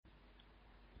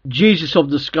Jesus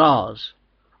of the Scars,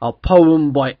 a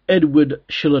poem by Edward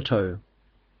Shillitoe.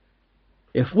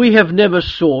 If we have never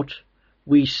sought,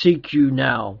 we seek you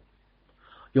now.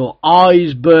 Your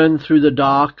eyes burn through the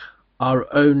dark, our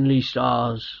only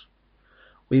stars.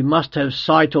 We must have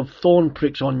sight of thorn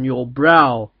pricks on your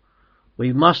brow.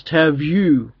 We must have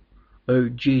you, O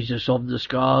Jesus of the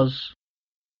Scars.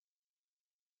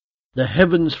 The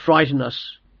heavens frighten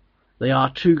us, they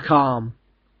are too calm.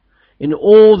 In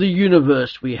all the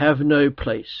universe we have no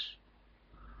place.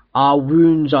 Our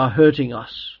wounds are hurting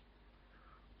us.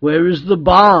 Where is the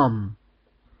balm?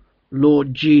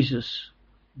 Lord Jesus,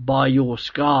 by your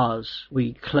scars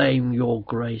we claim your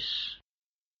grace.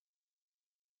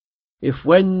 If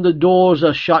when the doors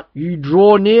are shut you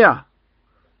draw near,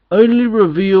 only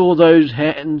reveal those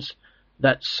hands,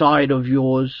 that side of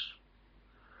yours.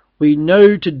 We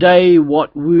know today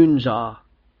what wounds are.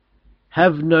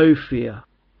 Have no fear.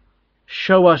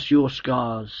 Show us your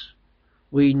scars.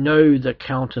 We know the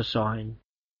countersign.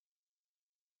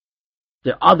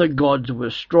 The other gods were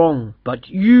strong, but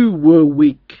you were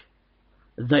weak.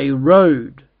 They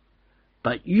rode,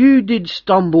 but you did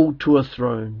stumble to a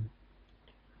throne.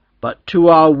 But to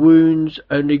our wounds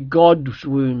only God's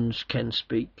wounds can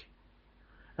speak,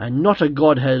 and not a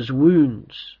god has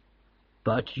wounds,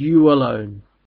 but you alone.